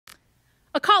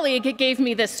A colleague gave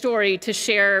me this story to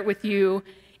share with you.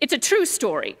 It's a true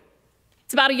story.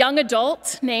 It's about a young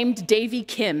adult named Davy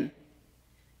Kim.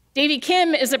 Davy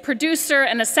Kim is a producer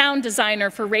and a sound designer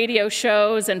for radio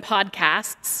shows and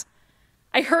podcasts.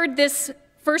 I heard this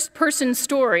first-person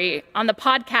story on the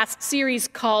podcast series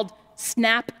called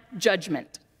Snap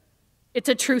Judgment. It's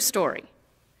a true story.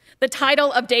 The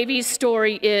title of Davy's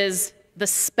story is The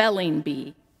Spelling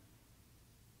Bee.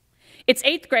 It's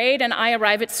 8th grade and I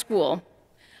arrive at school.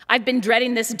 I've been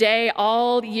dreading this day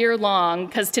all year long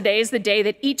because today's the day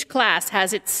that each class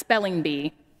has its spelling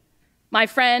bee. My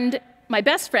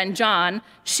best friend John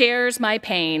shares my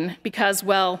pain because,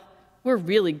 well, we're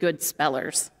really good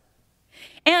spellers.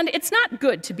 And it's not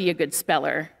good to be a good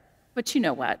speller, but you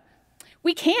know what?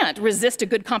 We can't resist a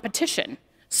good competition,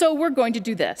 so we're going to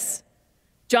do this.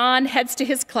 John heads to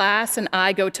his class and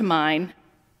I go to mine.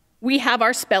 We have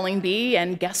our spelling bee,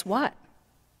 and guess what?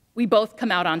 We both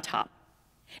come out on top.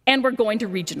 And we're going to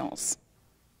regionals.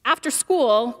 After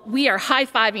school, we are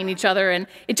high-fiving each other, and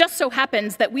it just so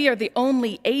happens that we are the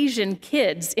only Asian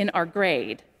kids in our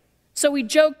grade. So we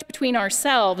joked between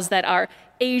ourselves that our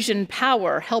Asian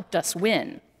power helped us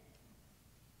win.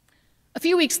 A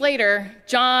few weeks later,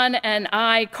 John and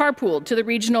I carpooled to the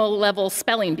regional level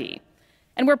spelling bee,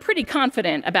 and we're pretty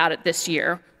confident about it this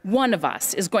year. One of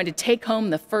us is going to take home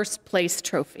the first place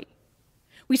trophy.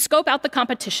 We scope out the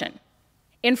competition.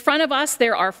 In front of us,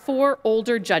 there are 4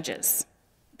 older judges.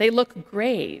 They look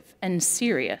grave and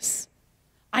serious.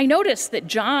 I notice that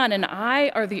John and I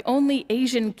are the only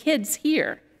Asian kids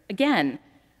here, again,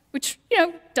 which,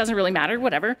 doesn't really matter,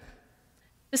 whatever.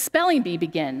 The spelling bee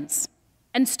begins,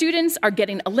 and students are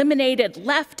getting eliminated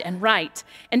left and right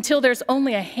until there's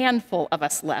only a handful of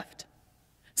us left.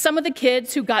 Some of the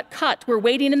kids who got cut were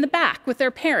waiting in the back with their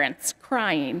parents,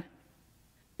 crying.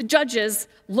 The judges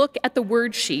look at the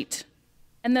word sheet,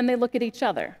 and then they look at each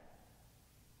other.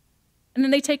 And then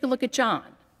they take a look at John,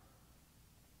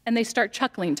 and they start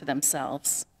chuckling to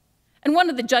themselves. And one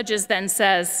of the judges then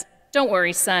says, "Don't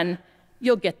worry, son,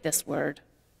 you'll get this word."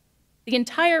 The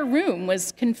entire room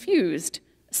was confused,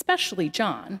 especially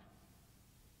John.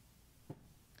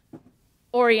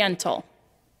 Oriental.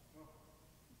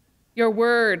 Your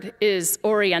word is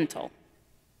Oriental.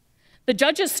 The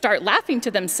judges start laughing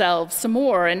to themselves some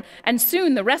more, and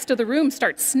soon the rest of the room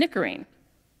starts snickering.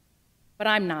 But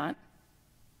I'm not.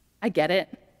 I get it.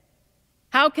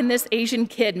 How can this Asian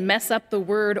kid mess up the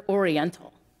word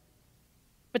Oriental?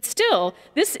 But still,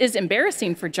 this is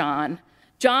embarrassing for John.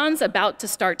 John's about to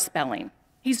start spelling.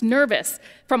 He's nervous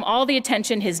from all the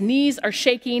attention. His knees are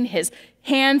shaking, his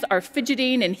hands are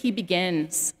fidgeting, and he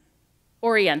begins.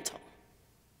 Oriental.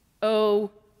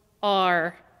 O-R-E.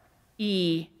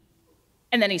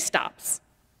 And then he stops.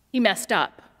 He messed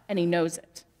up, and he knows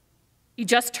it. He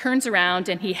just turns around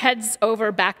and he heads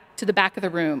over back to the back of the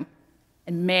room.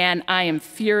 And man, I am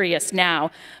furious now.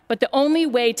 But the only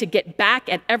way to get back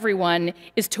at everyone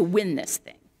is to win this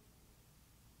thing.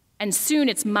 And soon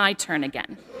it's my turn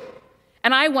again.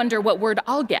 And I wonder what word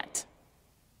I'll get.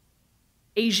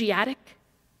 Asiatic?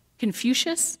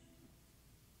 Confucius?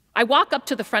 I walk up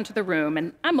to the front of the room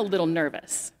and I'm a little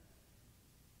nervous.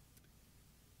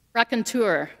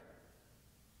 Raconteur.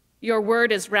 Your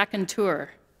word is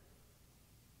raconteur.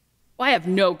 Well, I have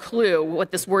no clue what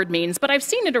this word means, but I've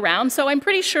seen it around, so I'm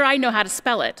pretty sure I know how to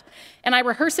spell it. And I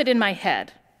rehearse it in my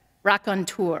head.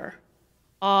 Raconteur.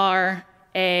 R-A-C-O-N-T.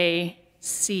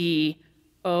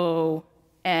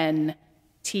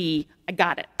 I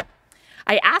got it.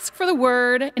 I ask for the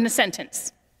word in a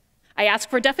sentence. I ask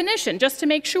for a definition just to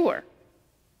make sure.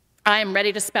 I am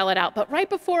ready to spell it out, but right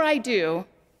before I do,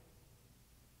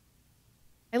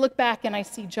 I look back and I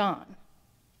see John.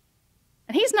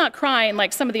 And he's not crying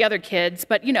like some of the other kids,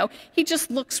 but he just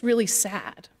looks really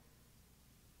sad.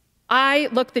 I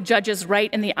look the judges right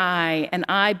in the eye and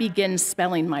I begin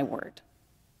spelling my word.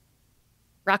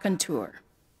 Raconteur.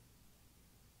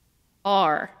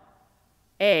 R-A-C-I-S-T.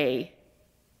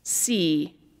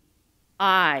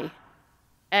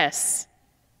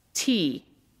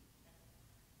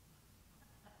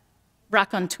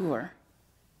 Raconteur.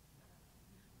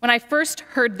 When I first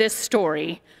heard this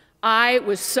story, I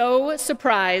was so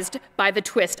surprised by the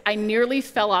twist, I nearly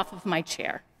fell off of my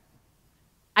chair.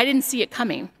 I didn't see it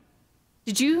coming.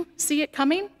 Did you see it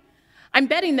coming? I'm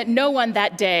betting that no one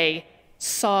that day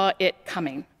saw it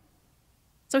coming.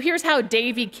 So here's how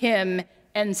Davy Kim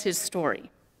ends his story.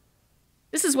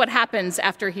 This is what happens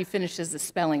after he finishes the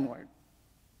spelling word.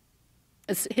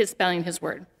 His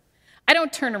word. I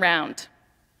don't turn around.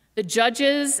 The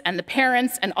judges and the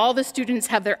parents and all the students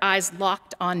have their eyes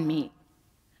locked on me.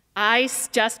 I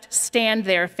just stand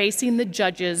there facing the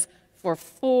judges for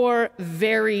 4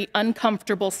 very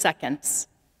uncomfortable seconds,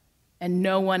 and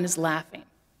no one is laughing.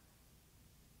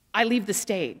 I leave the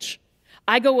stage.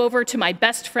 I go over to my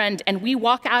best friend, and we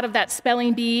walk out of that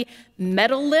spelling bee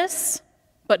medal-less,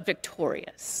 but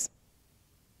victorious.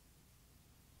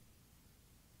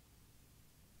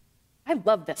 I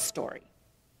love this story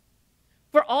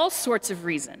for all sorts of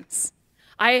reasons.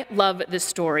 I love this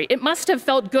story. It must have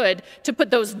felt good to put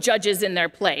those judges in their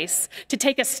place, to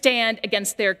take a stand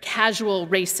against their casual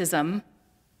racism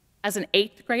as an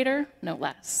 8th grader, no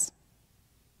less.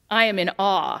 I am in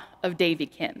awe of Davy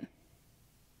Kim.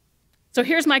 So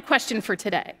here's my question for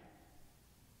today.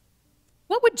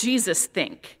 What would Jesus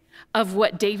think of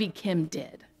what Davy Kim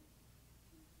did?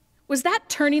 Was that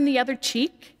turning the other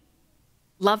cheek?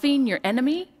 Loving your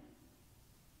enemy?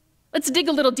 Let's dig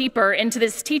a little deeper into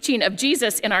this teaching of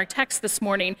Jesus in our text this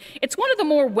morning. It's one of the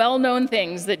more well-known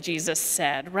things that Jesus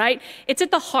said, right? It's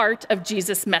at the heart of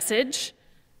Jesus' message.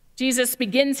 Jesus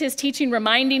begins his teaching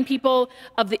reminding people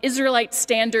of the Israelite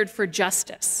standard for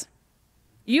justice.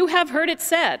 You have heard it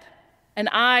said, an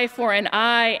eye for an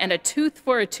eye and a tooth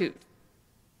for a tooth.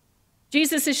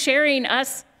 Jesus is sharing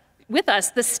with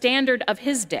us the standard of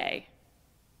his day.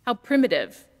 How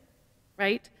primitive,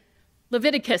 right?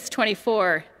 Leviticus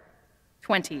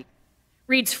 24:20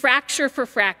 reads, fracture for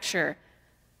fracture,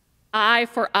 eye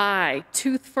for eye,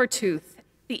 tooth for tooth.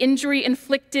 The injury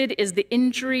inflicted is the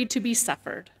injury to be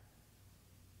suffered.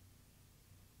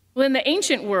 Well, in the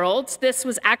ancient world, this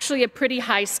was actually a pretty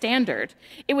high standard.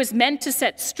 It was meant to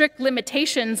set strict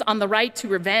limitations on the right to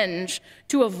revenge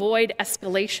to avoid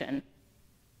escalation.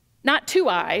 Not 2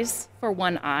 eyes for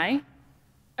 1 eye.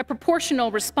 A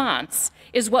proportional response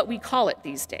is what we call it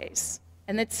these days,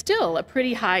 and it's still a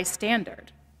pretty high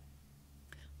standard.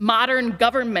 Modern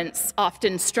governments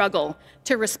often struggle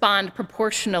to respond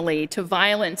proportionally to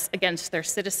violence against their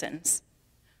citizens.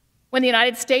 When the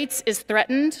United States is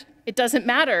threatened, it doesn't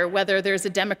matter whether there's a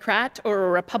Democrat or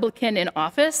a Republican in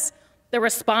office, the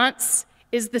response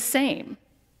is the same.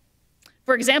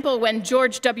 For example, when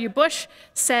George W. Bush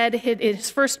said in his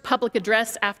first public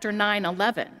address after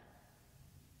 9/11,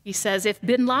 he says, if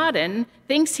bin Laden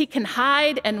thinks he can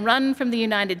hide and run from the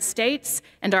United States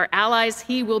and our allies,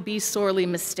 he will be sorely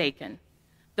mistaken.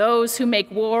 Those who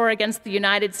make war against the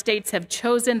United States have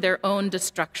chosen their own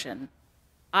destruction.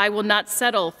 I will not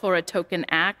settle for a token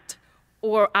act,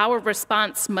 or our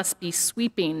response must be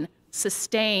sweeping,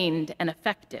 sustained, and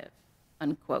effective,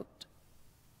 unquote.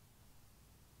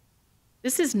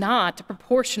 This is not a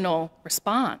proportional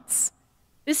response.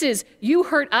 This is, you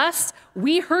hurt us,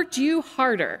 we hurt you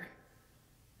harder.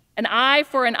 An eye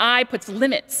for an eye puts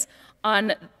limits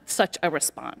on such a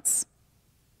response.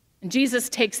 And Jesus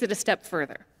takes it a step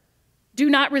further. Do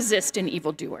not resist an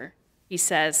evildoer, he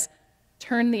says,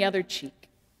 turn the other cheek.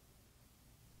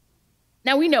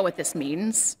 Now we know what this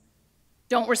means.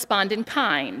 Don't respond in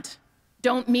kind.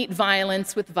 Don't meet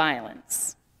violence with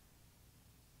violence.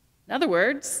 In other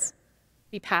words,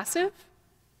 be passive,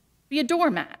 be a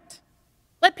doormat.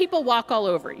 Let people walk all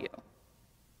over you.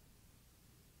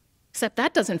 Except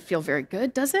that doesn't feel very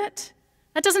good, does it?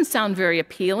 That doesn't sound very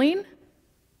appealing.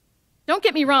 Don't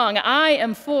get me wrong, I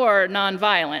am for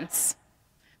nonviolence,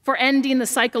 for ending the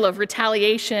cycle of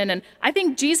retaliation, and I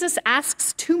think Jesus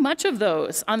asks too much of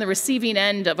those on the receiving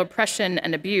end of oppression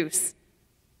and abuse.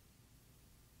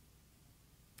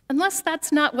 Unless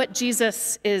that's not what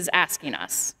Jesus is asking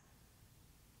us.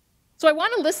 So I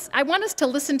want us to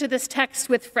listen to this text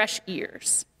with fresh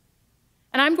ears.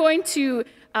 And I'm going to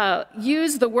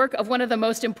use the work of one of the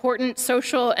most important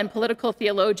social and political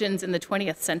theologians in the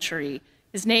 20th century.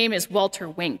 His name is Walter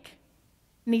Wink,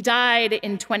 and he died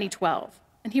in 2012.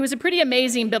 And he was a pretty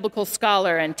amazing biblical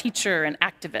scholar and teacher and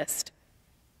activist,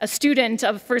 a student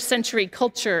of first century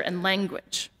culture and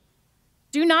language.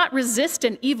 Do not resist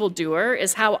an evildoer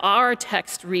is how our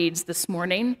text reads this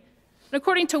morning. And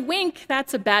according to Wink,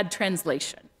 that's a bad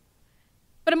translation.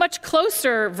 But a much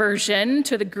closer version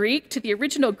to the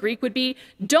original Greek, would be,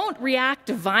 don't react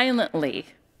violently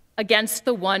against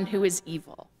the one who is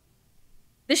evil.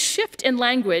 This shift in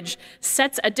language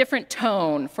sets a different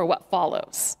tone for what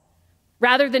follows.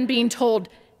 Rather than being told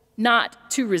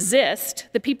not to resist,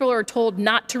 the people are told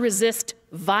not to resist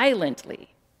violently.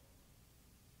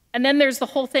 And then there's the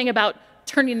whole thing about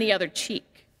turning the other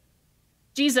cheek.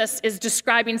 Jesus is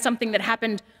describing something that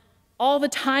happened all the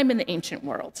time in the ancient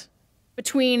world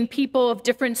between people of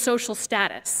different social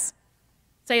status,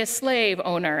 say a slave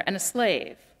owner and a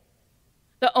slave.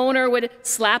 The owner would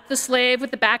slap the slave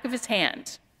with the back of his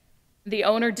hand. The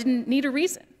owner didn't need a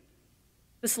reason.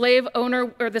 The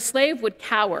slave would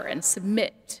cower and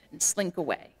submit and slink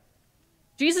away.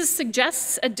 Jesus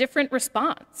suggests a different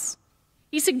response.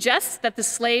 He suggests that the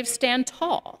slave stand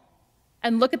tall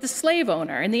and look at the slave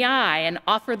owner in the eye and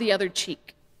offer the other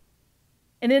cheek.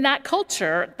 And in that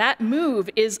culture, that move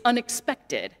is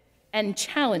unexpected and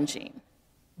challenging,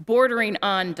 bordering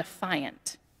on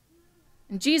defiant.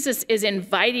 And Jesus is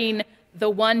inviting the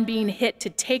one being hit to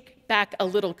take back a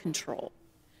little control,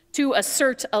 to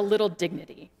assert a little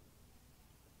dignity.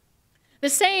 The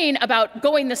saying about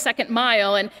going the second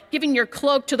mile and giving your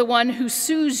cloak to the one who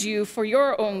sues you for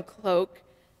your own cloak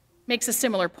makes a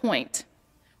similar point.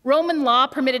 Roman law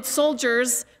permitted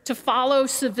soldiers to follow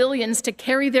civilians to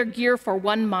carry their gear for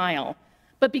 1 mile,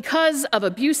 but because of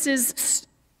abuses,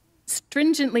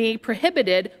 stringently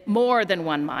prohibited more than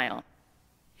 1 mile.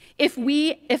 If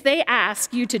they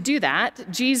ask you to do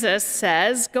that, Jesus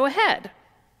says, go ahead,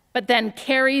 but then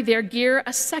carry their gear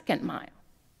a 2nd mile.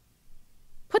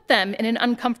 Put them in an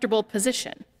uncomfortable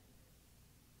position.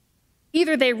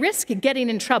 Either they risk getting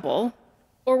in trouble,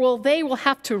 or they will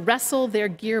have to wrestle their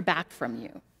gear back from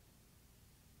you.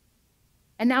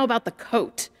 And now about the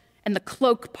coat and the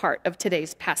cloak part of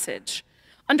today's passage.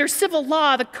 Under civil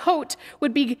law, the coat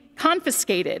would be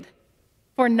confiscated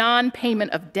for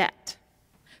non-payment of debt.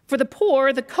 For the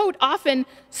poor, the coat often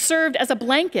served as a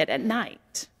blanket at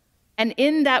night. And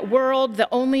in that world, the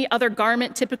only other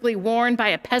garment typically worn by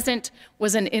a peasant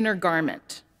was an inner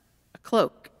garment, a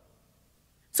cloak.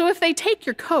 So if they take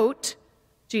your coat,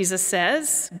 Jesus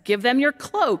says, give them your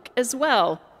cloak as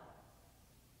well.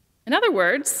 In other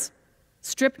words,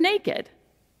 strip naked.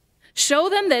 Show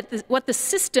them what the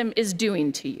system is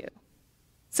doing to you.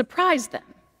 Surprise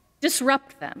them,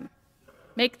 disrupt them,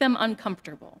 make them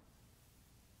uncomfortable.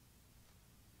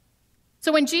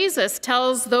 So when Jesus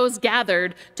tells those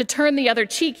gathered to turn the other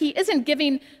cheek, he's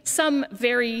giving us some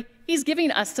very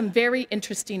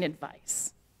interesting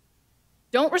advice.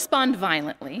 Don't respond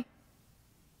violently.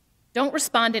 Don't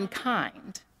respond in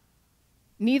kind.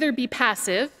 Neither be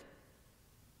passive,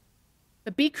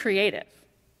 but be creative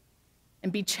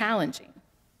and be challenging.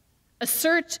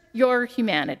 Assert your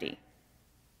humanity.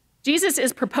 Jesus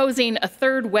is proposing a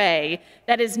third way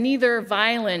that is neither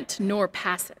violent nor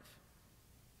passive.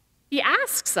 He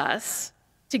asks us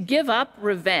to give up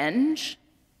revenge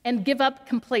and give up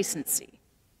complacency.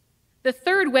 The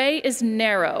third way is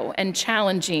narrow and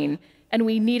challenging, and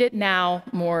we need it now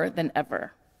more than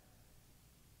ever.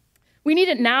 We need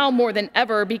it now more than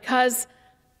ever because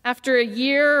after a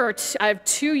year or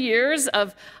 2 years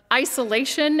of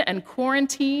isolation and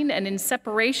quarantine and in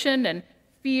separation and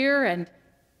fear and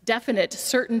definite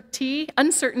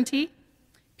uncertainty,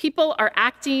 people are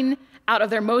acting out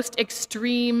of their most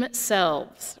extreme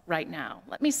selves right now.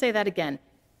 Let me say that again.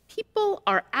 People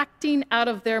are acting out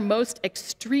of their most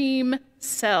extreme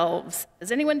selves.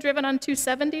 Has anyone driven on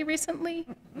 270 recently?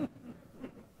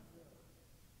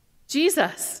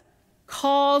 Jesus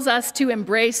calls us to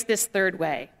embrace this third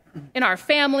way in our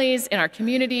families, in our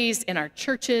communities, in our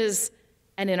churches,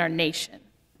 and in our nation.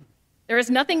 There is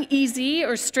nothing easy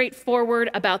or straightforward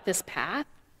about this path.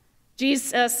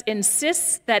 Jesus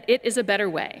insists that it is a better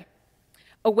way,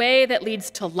 a way that leads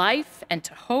to life and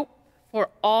to hope for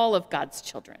all of God's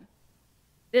children.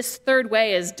 This third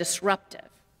way is disruptive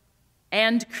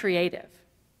and creative,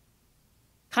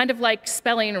 kind of like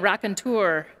spelling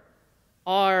raconteur,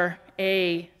 R-A-C-I-S-T.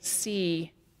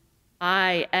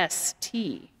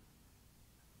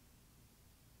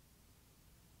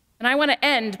 And I want to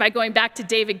end by going back to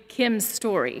David Kim's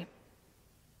story.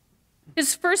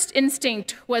 His first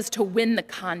instinct was to win the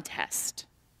contest,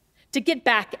 to get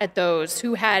back at those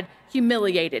who had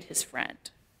humiliated his friend,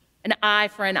 an eye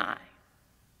for an eye.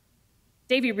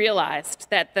 Davy realized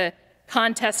that the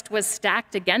contest was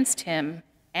stacked against him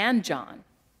and John.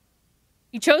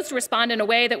 He chose to respond in a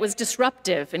way that was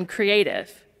disruptive and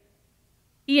creative.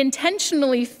 He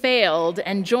intentionally failed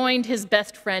and joined his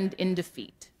best friend in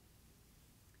defeat.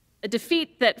 A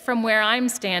defeat that, from where I'm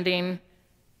standing,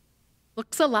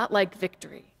 looks a lot like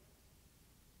victory.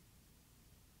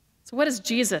 So what does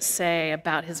Jesus say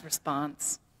about his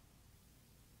response?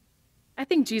 I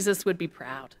think Jesus would be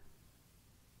proud.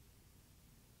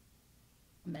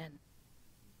 Amen.